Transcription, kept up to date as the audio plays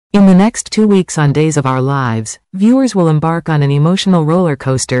In the next 2 weeks on Days of Our Lives, viewers will embark on an emotional roller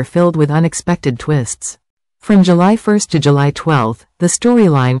coaster filled with unexpected twists. From July 1st to July 12th, the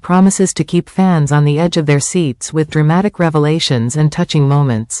storyline promises to keep fans on the edge of their seats with dramatic revelations and touching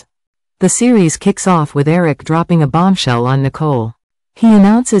moments. The series kicks off with Eric dropping a bombshell on Nicole. He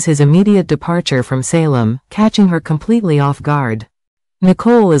announces his immediate departure from Salem, catching her completely off guard.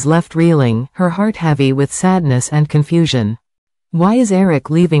 Nicole is left reeling, her heart heavy with sadness and confusion. Why is Eric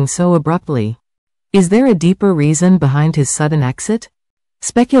leaving so abruptly? Is there a deeper reason behind his sudden exit?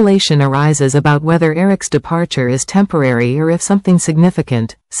 Speculation arises about whether Eric's departure is temporary or if something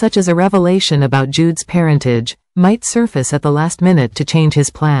significant, such as a revelation about Jude's parentage, might surface at the last minute to change his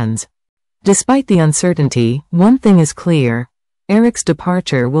plans. Despite the uncertainty, one thing is clear. Eric's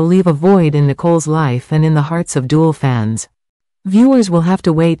departure will leave a void in Nicole's life and in the hearts of DOOL fans. Viewers will have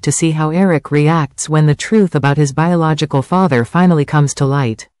to wait to see how Eric reacts when the truth about his biological father finally comes to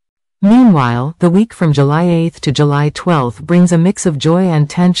light. Meanwhile, the week from July 8th to July 12th brings a mix of joy and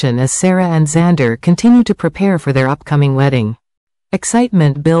tension as Sarah and Xander continue to prepare for their upcoming wedding.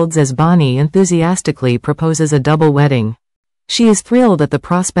 Excitement builds as Bonnie enthusiastically proposes a double wedding. She is thrilled at the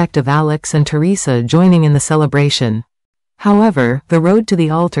prospect of Alex and Teresa joining in the celebration. However, the road to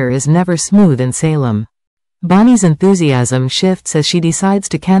the altar is never smooth in Salem. Bonnie's enthusiasm shifts as she decides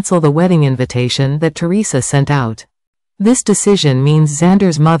to cancel the wedding invitation that Teresa sent out. This decision means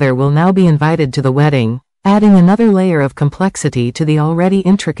Xander's mother will now be invited to the wedding, adding another layer of complexity to the already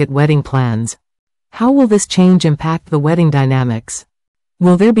intricate wedding plans. How will this change impact the wedding dynamics?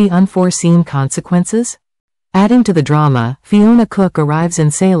 Will there be unforeseen consequences? Adding to the drama, Fiona Cook arrives in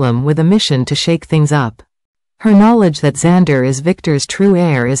Salem with a mission to shake things up. Her knowledge that Xander is Victor's true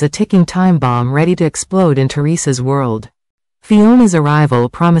heir is a ticking time bomb ready to explode in Teresa's world. Fiona's arrival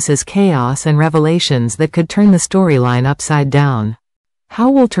promises chaos and revelations that could turn the storyline upside down.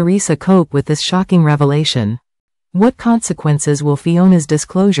 How will Teresa cope with this shocking revelation? What consequences will Fiona's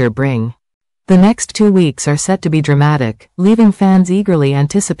disclosure bring? The next 2 weeks are set to be dramatic, leaving fans eagerly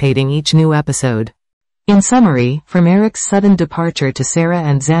anticipating each new episode. In summary, from Eric's sudden departure to Sarah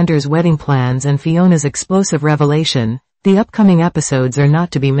and Xander's wedding plans and Fiona's explosive revelation, the upcoming episodes are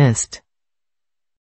not to be missed.